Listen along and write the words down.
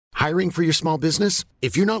Hiring for your small business?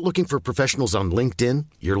 If you're not looking for professionals on LinkedIn,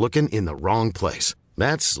 you're looking in the wrong place.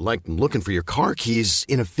 That's like looking for your car keys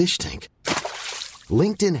in a fish tank.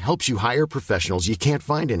 LinkedIn helps you hire professionals you can't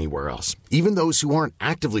find anywhere else, even those who aren't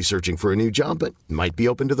actively searching for a new job but might be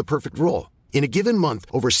open to the perfect role. In a given month,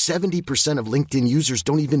 over 70% of LinkedIn users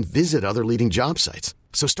don't even visit other leading job sites.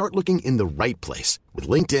 So start looking in the right place. With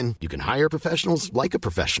LinkedIn, you can hire professionals like a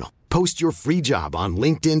professional. Post your free job on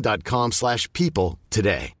linkedin.com/people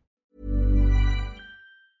today.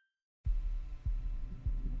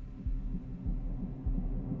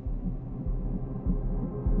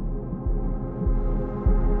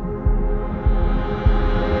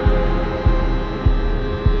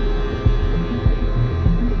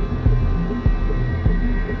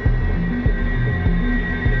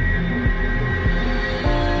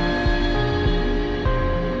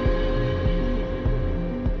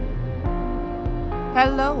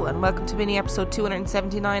 Hello and welcome to mini episode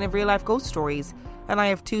 279 of Real Life Ghost Stories, and I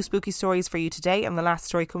have two spooky stories for you today, and the last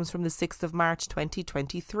story comes from the 6th of March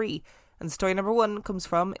 2023, and story number 1 comes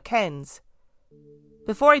from Ken's.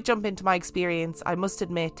 Before I jump into my experience, I must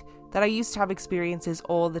admit that I used to have experiences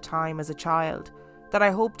all the time as a child that I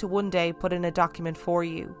hope to one day put in a document for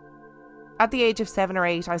you. At the age of 7 or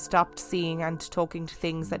 8, I stopped seeing and talking to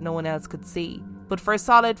things that no one else could see, but for a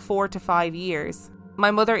solid 4 to 5 years, my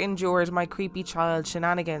mother endured my creepy child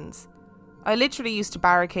shenanigans. I literally used to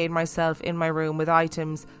barricade myself in my room with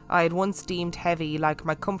items I had once deemed heavy, like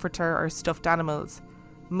my comforter or stuffed animals,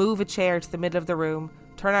 move a chair to the middle of the room,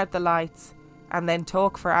 turn out the lights, and then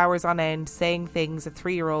talk for hours on end saying things a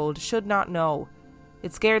 3-year-old should not know.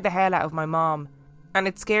 It scared the hell out of my mom, and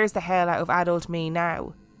it scares the hell out of adult me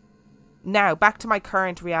now. Now, back to my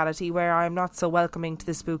current reality where I am not so welcoming to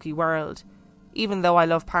the spooky world, even though I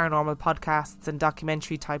love paranormal podcasts and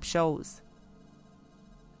documentary type shows.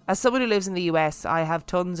 As someone who lives in the US, I have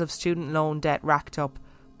tons of student loan debt racked up,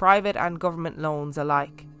 private and government loans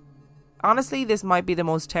alike. Honestly, this might be the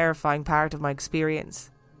most terrifying part of my experience.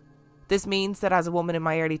 This means that as a woman in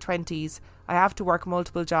my early 20s, I have to work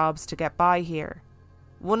multiple jobs to get by here,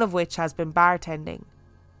 one of which has been bartending.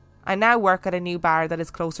 I now work at a new bar that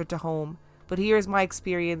is closer to home, but here's my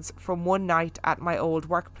experience from one night at my old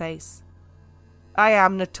workplace. I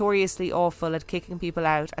am notoriously awful at kicking people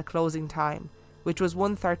out at closing time, which was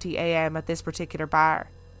 1:30 a.m. at this particular bar.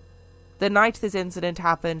 The night this incident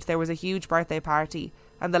happened, there was a huge birthday party,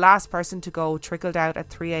 and the last person to go trickled out at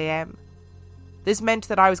 3 a.m. This meant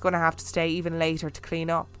that I was going to have to stay even later to clean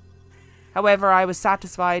up. However, I was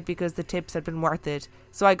satisfied because the tips had been worth it,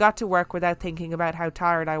 so I got to work without thinking about how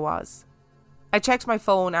tired I was. I checked my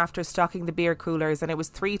phone after stocking the beer coolers, and it was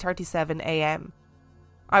 3:37 a.m.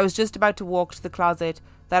 I was just about to walk to the closet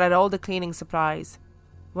that had all the cleaning supplies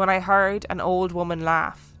when I heard an old woman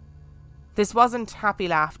laugh. This wasn't happy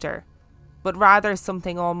laughter, but rather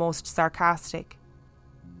something almost sarcastic.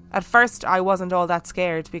 At first I wasn't all that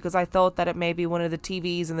scared because I thought that it may be one of the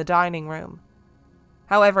TVs in the dining room.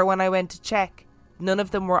 However, when I went to check, none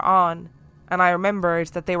of them were on, and I remembered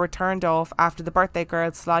that they were turned off after the birthday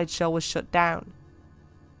girl's slideshow was shut down.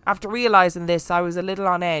 After realising this, I was a little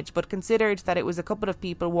on edge, but considered that it was a couple of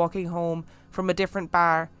people walking home from a different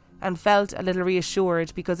bar and felt a little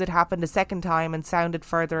reassured because it happened a second time and sounded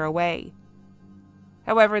further away.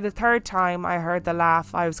 However, the third time I heard the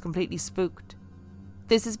laugh, I was completely spooked.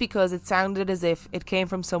 This is because it sounded as if it came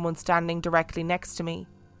from someone standing directly next to me.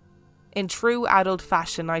 In true adult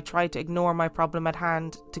fashion, I tried to ignore my problem at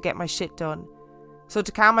hand to get my shit done. So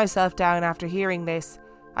to calm myself down after hearing this,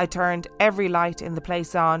 I turned every light in the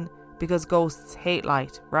place on, because ghosts hate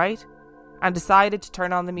light, right? And decided to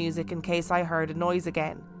turn on the music in case I heard a noise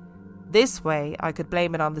again. This way, I could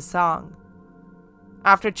blame it on the song.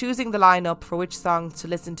 After choosing the lineup for which songs to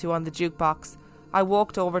listen to on the jukebox, I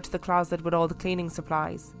walked over to the closet with all the cleaning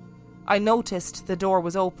supplies. I noticed the door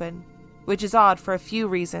was open, which is odd for a few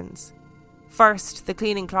reasons. First, the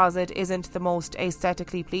cleaning closet isn't the most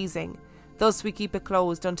aesthetically pleasing, thus we keep it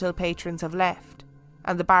closed until patrons have left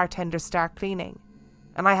and the bartenders start cleaning,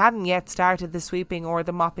 and I hadn't yet started the sweeping or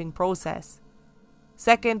the mopping process.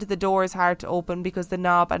 Second, the door is hard to open because the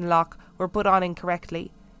knob and lock were put on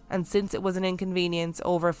incorrectly, and since it was an inconvenience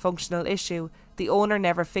over a functional issue, the owner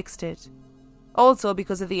never fixed it. Also,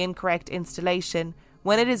 because of the incorrect installation,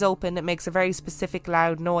 when it is open it makes a very specific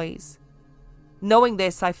loud noise. Knowing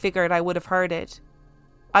this, I figured I would have heard it.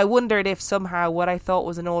 I wondered if somehow what I thought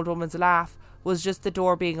was an old woman's laugh was just the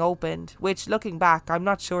door being opened, which, looking back, I'm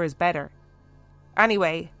not sure is better.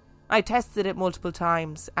 Anyway, I tested it multiple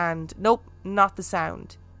times, and nope, not the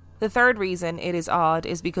sound. The third reason it is odd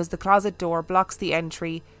is because the closet door blocks the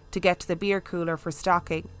entry to get to the beer cooler for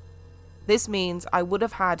stocking. This means I would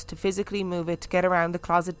have had to physically move it to get around the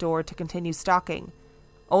closet door to continue stocking.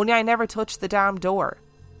 Only I never touched the damn door.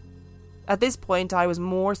 At this point I was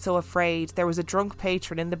more so afraid there was a drunk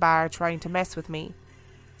patron in the bar trying to mess with me.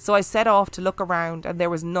 So I set off to look around and there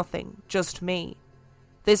was nothing, just me.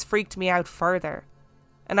 This freaked me out further.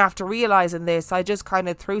 And after realising this, I just kind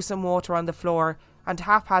of threw some water on the floor and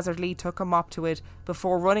haphazardly took a mop to it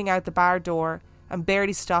before running out the bar door and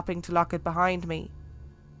barely stopping to lock it behind me.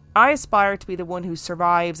 I aspire to be the one who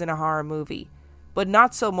survives in a horror movie, but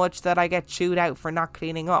not so much that I get chewed out for not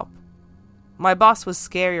cleaning up. My boss was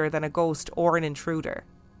scarier than a ghost or an intruder.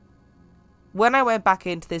 When I went back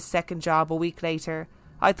into this second job a week later,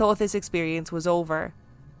 I thought this experience was over,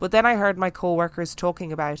 but then I heard my co-workers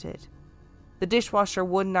talking about it. The dishwasher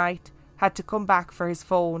one night had to come back for his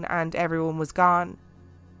phone and everyone was gone.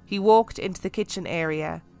 He walked into the kitchen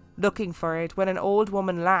area, looking for it, when an old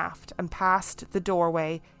woman laughed and passed the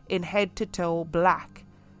doorway in head-to-toe black,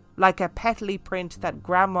 like a petally print that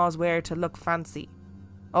grandmas wear to look fancy,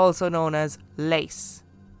 also known as lace.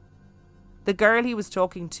 The girl he was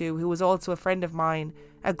talking to, who was also a friend of mine,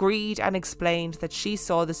 agreed and explained that she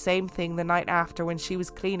saw the same thing the night after when she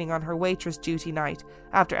was cleaning on her waitress duty night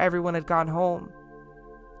after everyone had gone home.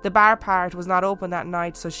 The bar part was not open that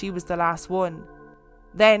night, so she was the last one.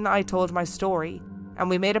 Then I told my story, and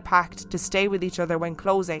we made a pact to stay with each other when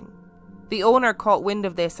closing. The owner caught wind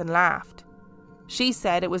of this and laughed. She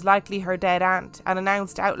said it was likely her dead aunt and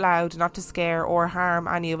announced out loud not to scare or harm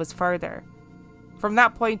any of us further. From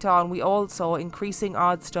that point on, we all saw increasing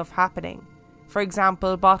odd stuff happening. For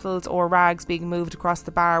example, bottles or rags being moved across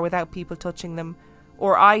the bar without people touching them,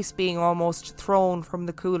 or ice being almost thrown from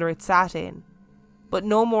the cooler it sat in. But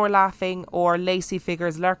no more laughing or lacy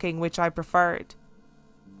figures lurking, which I preferred.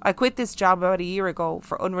 I quit this job about a year ago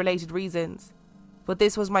for unrelated reasons, but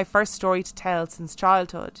this was my first story to tell since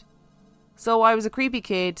childhood. So I was a creepy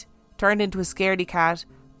kid, turned into a scaredy cat,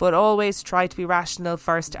 but always tried to be rational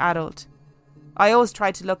first adult. I always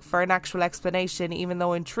tried to look for an actual explanation, even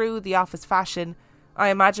though in true The Office fashion, I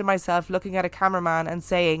imagine myself looking at a cameraman and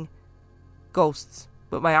saying, "Ghosts,"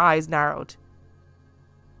 with my eyes narrowed.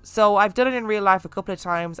 So I've done it in real life a couple of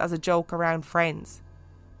times as a joke around friends.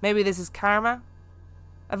 Maybe this is karma?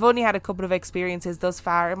 I've only had a couple of experiences thus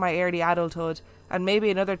far in my early adulthood, and maybe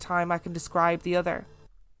another time I can describe the other.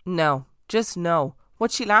 No, just no.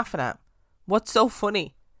 What's she laughing at? What's so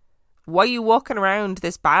funny? Why are you walking around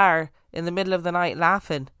this bar in the middle of the night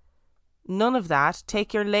laughing? None of that.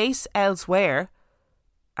 Take your lace elsewhere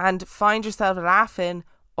and find yourself laughing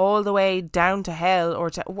all the way down to hell or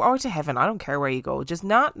to heaven. I don't care where you go. Just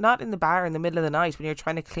not in the bar in the middle of the night when you're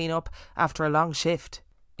trying to clean up after a long shift.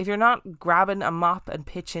 If you're not grabbing a mop and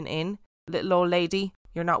pitching in, little old lady,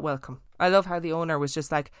 you're not welcome. I love how the owner was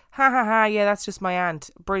just like, ha ha ha, yeah, that's just my aunt.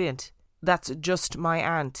 Brilliant. That's just my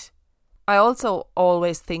aunt. I also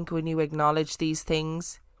always think when you acknowledge these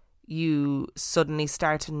things, you suddenly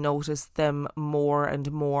start to notice them more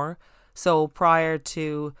and more. So prior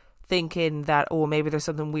to thinking that, oh, maybe there's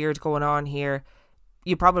something weird going on here,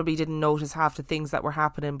 you probably didn't notice half the things that were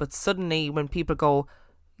happening. But suddenly when people go,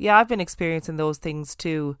 yeah, I've been experiencing those things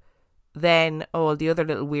too, then all the other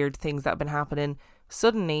little weird things that have been happening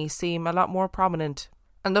suddenly seem a lot more prominent.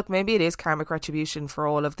 And look, maybe it is karmic retribution for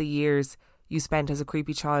all of the years you spent as a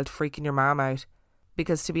creepy child freaking your mom out.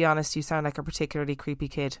 Because to be honest, you sound like a particularly creepy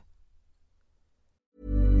kid.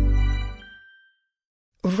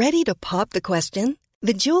 Ready to pop the question?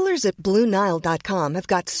 The jewelers at BlueNile.com have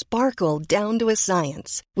got sparkle down to a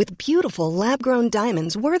science with beautiful lab-grown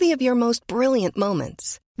diamonds worthy of your most brilliant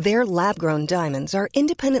moments. Their lab-grown diamonds are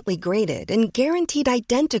independently graded and guaranteed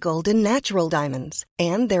identical to natural diamonds,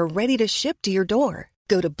 and they're ready to ship to your door.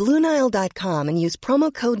 Go to BlueNile.com and use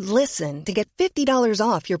promo code LISTEN to get $50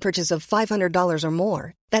 off your purchase of $500 or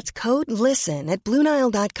more. That's code LISTEN at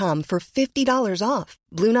BlueNile.com for $50 off.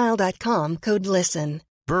 BlueNile.com, code LISTEN.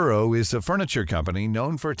 Burrow is a furniture company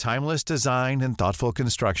known for timeless design and thoughtful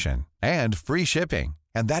construction, and free shipping,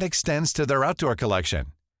 and that extends to their outdoor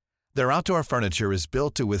collection. Their outdoor furniture is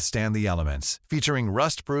built to withstand the elements, featuring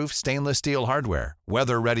rust-proof stainless steel hardware,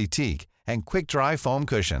 weather-ready teak, and quick-dry foam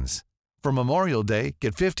cushions. For Memorial Day,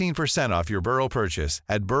 get 15% off your Burrow purchase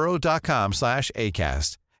at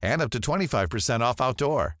burrow.com/ACAST and up to 25% off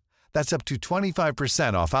outdoor. That's up to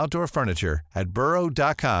 25% off outdoor furniture at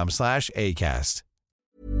burrow.com/ACAST.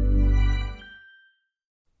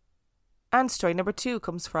 And story number 2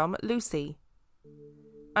 comes from Lucy.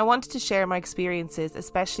 I wanted to share my experiences,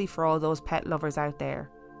 especially for all those pet lovers out there.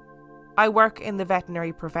 I work in the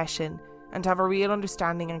veterinary profession and have a real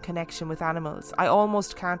understanding and connection with animals. I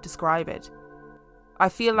almost can't describe it. I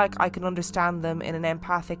feel like I can understand them in an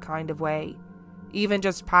empathic kind of way. Even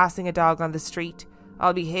just passing a dog on the street,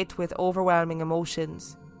 I'll be hit with overwhelming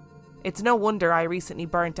emotions. It's no wonder I recently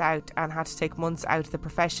burnt out and had to take months out of the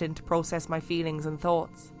profession to process my feelings and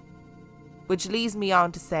thoughts. Which leads me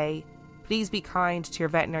on to say, please be kind to your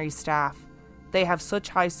veterinary staff. They have such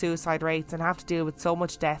high suicide rates and have to deal with so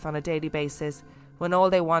much death on a daily basis when all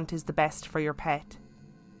they want is the best for your pet.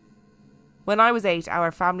 When I was 8,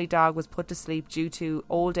 our family dog was put to sleep due to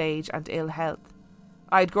old age and ill health.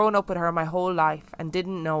 I'd grown up with her my whole life and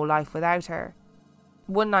didn't know life without her.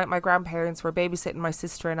 One night my grandparents were babysitting my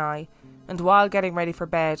sister and I, and while getting ready for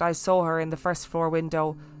bed I saw her in the first floor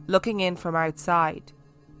window looking in from outside,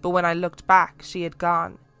 but when I looked back she had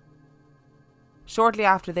gone. Shortly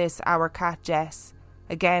after this, our cat Jess,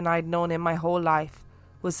 again I'd known him my whole life,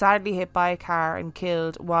 was sadly hit by a car and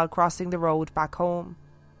killed while crossing the road back home.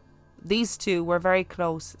 These two were very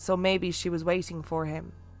close, so maybe she was waiting for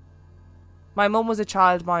him. My mum was a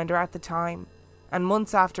childminder at the time, and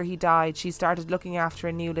months after he died she started looking after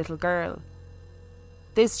a new little girl.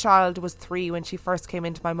 This child was 3 when she first came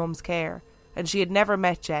into my mum's care, and she had never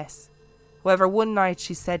met Jess. However, one night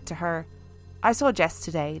she said to her, "I saw Jess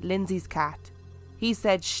today, Lindsay's cat. He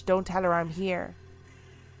said, 'Shh, don't tell her I'm here.'"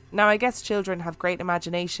 Now I guess children have great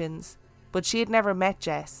imaginations, but she had never met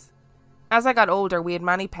Jess. As I got older we had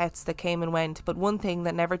many pets that came and went, but one thing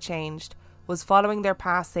that never changed was following their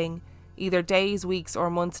passing, either days, weeks or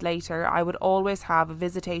months later, I would always have a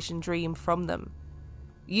visitation dream from them.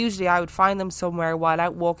 Usually I would find them somewhere while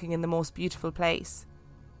out walking in the most beautiful place.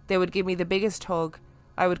 They would give me the biggest hug,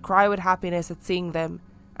 I would cry with happiness at seeing them,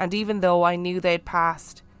 and even though I knew they had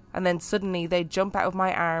passed, and then suddenly they'd jump out of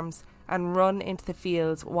my arms and run into the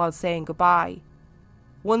fields while saying goodbye.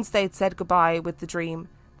 Once they'd said goodbye with the dream,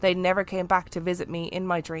 they never came back to visit me in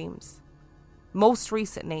my dreams. Most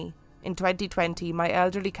recently, in 2020, my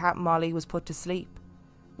elderly cat Molly was put to sleep.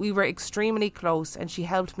 We were extremely close and she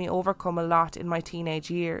helped me overcome a lot in my teenage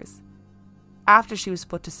years. After she was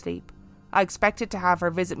put to sleep, I expected to have her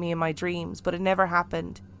visit me in my dreams, but it never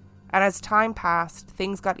happened, and as time passed,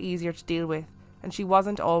 things got easier to deal with, and she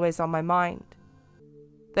wasn't always on my mind.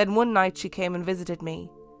 Then one night she came and visited me,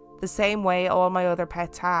 the same way all my other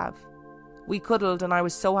pets have. We cuddled and I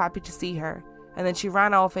was so happy to see her, and then she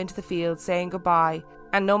ran off into the field saying goodbye,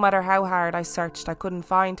 and no matter how hard I searched I couldn't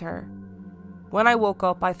find her. When I woke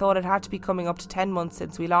up I thought it had to be coming up to 10 months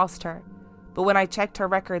since we lost her, but when I checked her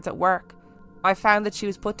records at work, I found that she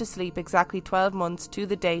was put to sleep exactly 12 months to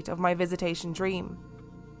the date of my visitation dream.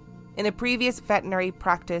 In a previous veterinary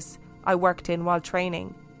practice I worked in while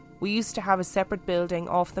training, we used to have a separate building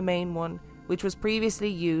off the main one, which was previously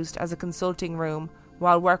used as a consulting room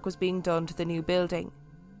while work was being done to the new building.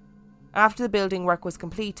 After the building work was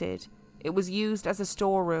completed, it was used as a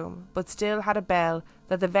storeroom, but still had a bell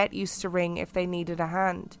that the vet used to ring if they needed a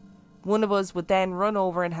hand. One of us would then run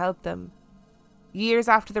over and help them. Years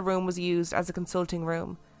after the room was used as a consulting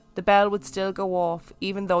room, the bell would still go off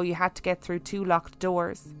even though you had to get through 2 locked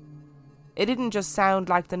doors. It didn't just sound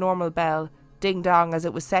like the normal bell, ding-dong as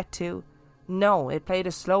it was set to. No, it played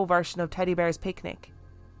a slow version of Teddy Bear's Picnic.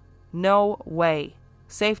 No way.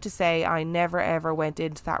 Safe to say I never ever went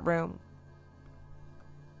into that room.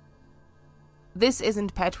 This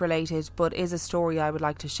isn't pet related, but is a story I would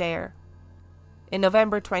like to share. In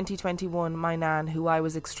November 2021, my nan, who I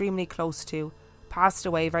was extremely close to, passed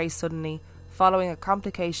away very suddenly following a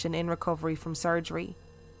complication in recovery from surgery.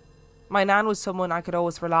 My nan was someone I could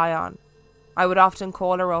always rely on. I would often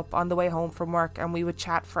call her up on the way home from work and we would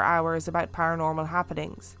chat for hours about paranormal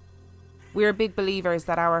happenings. We are big believers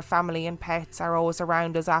that our family and pets are always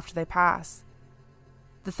around us after they pass.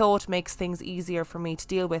 The thought makes things easier for me to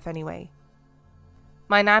deal with anyway.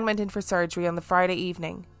 My nan went in for surgery on the Friday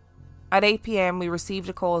evening. At 8 p.m. we received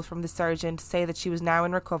a call from the surgeon to say that she was now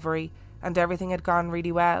in recovery and everything had gone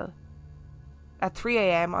really well. At 3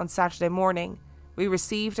 a.m. on Saturday morning, we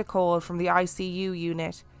received a call from the ICU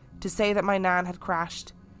unit to say that my nan had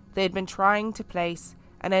crashed. They had been trying to place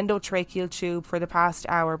an endotracheal tube for the past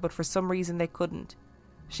hour, but for some reason they couldn't.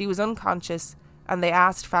 She was unconscious and they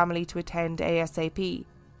asked family to attend ASAP.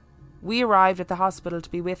 We arrived at the hospital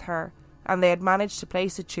to be with her and they had managed to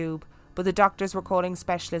place a tube, but the doctors were calling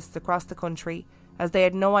specialists across the country as they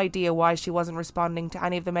had no idea why she wasn't responding to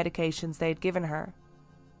any of the medications they had given her.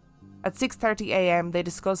 At 6:30 a.m. they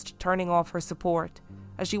discussed turning off her support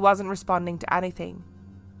as she wasn't responding to anything.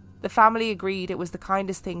 The family agreed it was the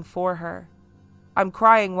kindest thing for her. I'm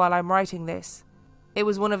crying while I'm writing this. It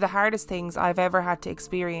was one of the hardest things I've ever had to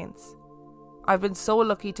experience. I've been so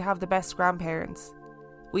lucky to have the best grandparents.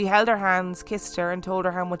 We held her hands, kissed her and told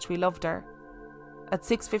her how much we loved her. At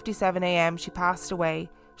 6:57 a.m, she passed away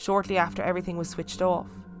shortly after everything was switched off.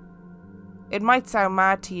 It might sound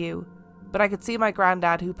mad to you, but I could see my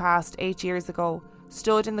granddad, who passed 8 years ago,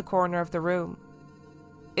 stood in the corner of the room.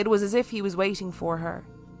 It was as if he was waiting for her.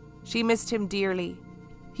 She missed him dearly.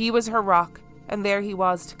 He was her rock, and there he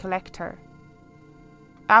was to collect her.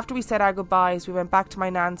 After we said our goodbyes, we went back to my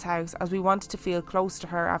nan's house as we wanted to feel close to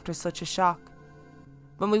her after such a shock.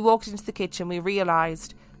 When we walked into the kitchen, we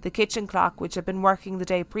realised the kitchen clock, which had been working the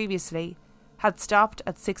day previously, had stopped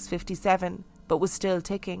at 6:57 but was still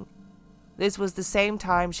ticking. This was the same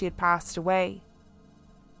time she had passed away.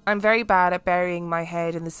 I'm very bad at burying my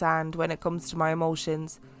head in the sand when it comes to my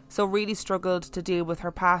emotions, so really struggled to deal with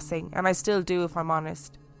her passing, and I still do if I'm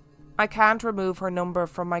honest. I can't remove her number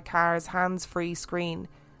from my car's hands-free screen,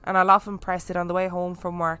 and I'll often press it on the way home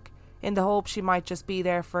from work in the hope she might just be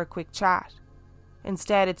there for a quick chat.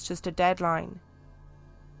 Instead, it's just a deadline.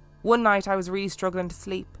 One night I was really struggling to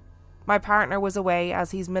sleep. My partner was away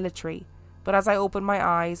as he's military, but as I opened my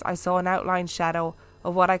eyes I saw an outlined shadow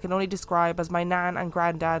of what I can only describe as my nan and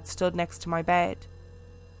granddad stood next to my bed.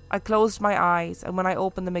 I closed my eyes, and when I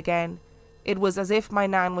opened them again, it was as if my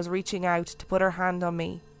nan was reaching out to put her hand on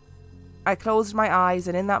me. I closed my eyes,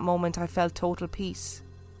 and in that moment I felt total peace.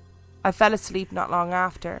 I fell asleep not long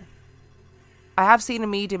after. I have seen a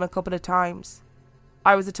medium a couple of times.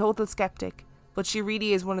 I was a total skeptic, but she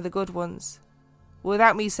really is one of the good ones.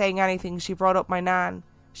 Without me saying anything, she brought up my nan.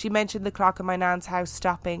 She mentioned the clock in my nan's house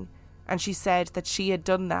stopping, and she said that she had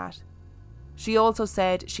done that. She also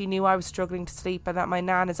said she knew I was struggling to sleep and that my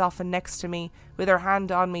nan is often next to me with her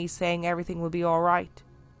hand on me saying everything will be alright.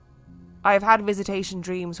 I have had visitation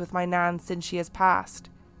dreams with my nan since she has passed,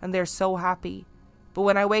 and they're so happy, but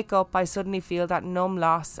when I wake up I suddenly feel that numb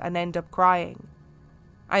loss and end up crying.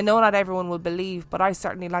 I know not everyone will believe, but I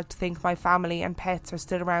certainly like to think my family and pets are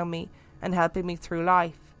still around me and helping me through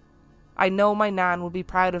life. I know my nan will be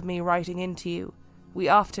proud of me writing into you. We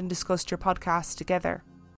often discussed your podcast together.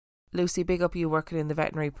 Lucy, big up you working in the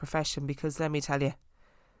veterinary profession, because let me tell you,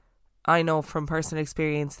 I know from personal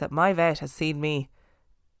experience that my vet has seen me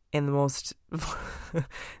in the most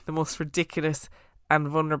the most ridiculous and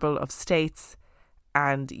vulnerable of states,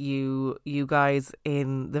 and you guys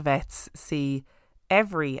in the vets see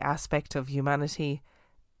every aspect of humanity,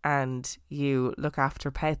 and you look after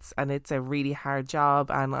pets, and it's a really hard job,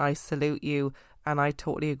 and I salute you, and I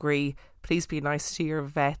totally agree. Please be nice to your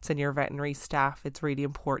vets and your veterinary staff. It's really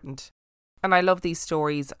important. And I love these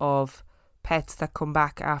stories of pets that come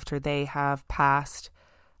back after they have passed,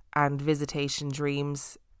 and visitation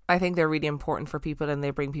dreams. I think they're really important for people, and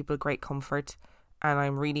they bring people great comfort, and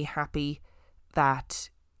I'm really happy that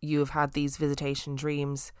you have had these visitation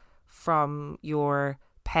dreams from your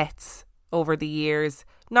pets over the years.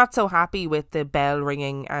 Not so happy with the bell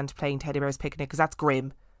ringing and playing Teddy Bear's Picnic, because that's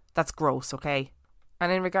grim. That's gross, okay?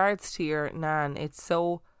 And in regards to your nan, it's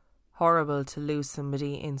so horrible to lose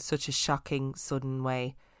somebody in such a shocking, sudden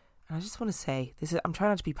way. And I just want to say, I'm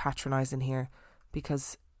trying not to be patronising here,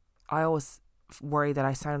 because I always worry that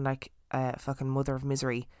I sound like a fucking mother of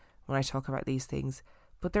misery when I talk about these things.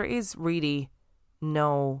 But there is really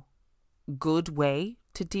no good way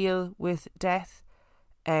to deal with death.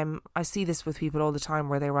 I see this with people all the time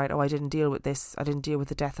where they write, I didn't deal with this, I didn't deal with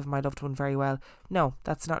the death of my loved one very well. No,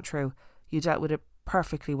 that's not true. You dealt with it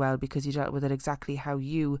perfectly well, because you dealt with it exactly how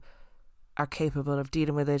you are capable of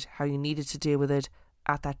dealing with it, how you needed to deal with it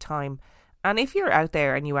at that time. And if you're out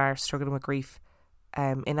there and you are struggling with grief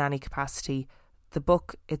in any capacity, the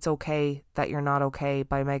book It's Okay That You're Not Okay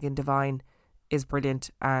by Megan Devine is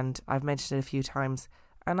brilliant, and I've mentioned it a few times,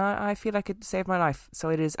 and I feel like it saved my life. So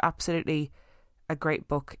it is absolutely a great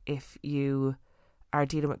book if you are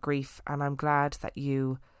dealing with grief, and I'm glad that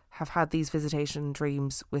you have had these visitation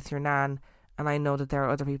dreams with your nan, and I know that there are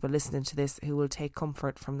other people listening to this who will take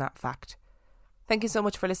comfort from that fact. Thank you so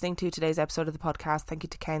much for listening to today's episode of the podcast. Thank you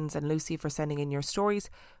to Ken's and Lucy for sending in your stories.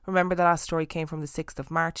 Remember, the last story came from the 6th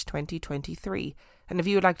of March 2023. And if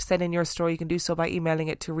you would like to send in your story, you can do so by emailing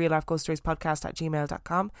it to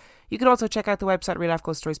reallifeghoststoriespodcast@gmail.com. You can also check out the website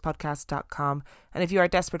reallifeghoststoriespodcast.com. And if you are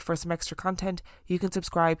desperate for some extra content, you can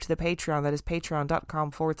subscribe to the Patreon. That is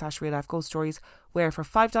patreon.com/reallifeghoststories, where for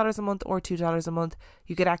 $5 a month or $2 a month,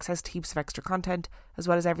 you get access to heaps of extra content, as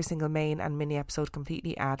well as every single main and mini episode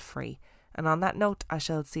completely ad-free. And on that note, I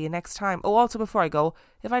shall see you next time. Oh, also before I go,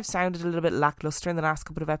 if I've sounded a little bit lackluster in the last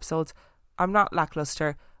couple of episodes, I'm not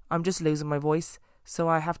lackluster, I'm just losing my voice, so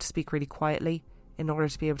I have to speak really quietly in order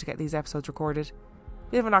to be able to get these episodes recorded.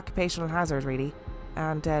 Bit of an occupational hazard, really,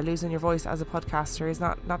 and losing your voice as a podcaster is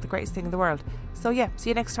not the greatest thing in the world. So yeah,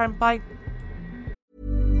 see you next time, bye.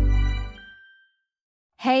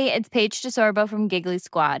 Hey, it's Paige DeSorbo from Giggly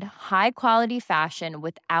Squad. High quality fashion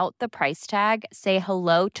without the price tag. Say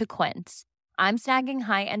hello to Quince. I'm snagging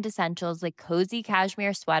high-end essentials like cozy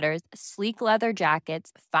cashmere sweaters, sleek leather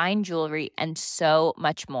jackets, fine jewelry, and so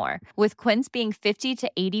much more. With Quince being 50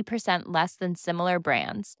 to 80% less than similar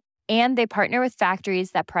brands. And they partner with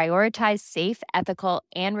factories that prioritize safe, ethical,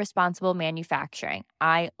 and responsible manufacturing.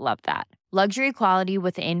 I love that. Luxury quality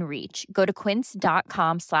within reach. Go to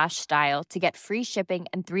quince.com/style to get free shipping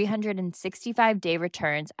and 365-day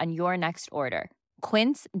returns on your next order.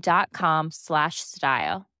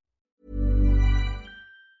 Quince.com/style.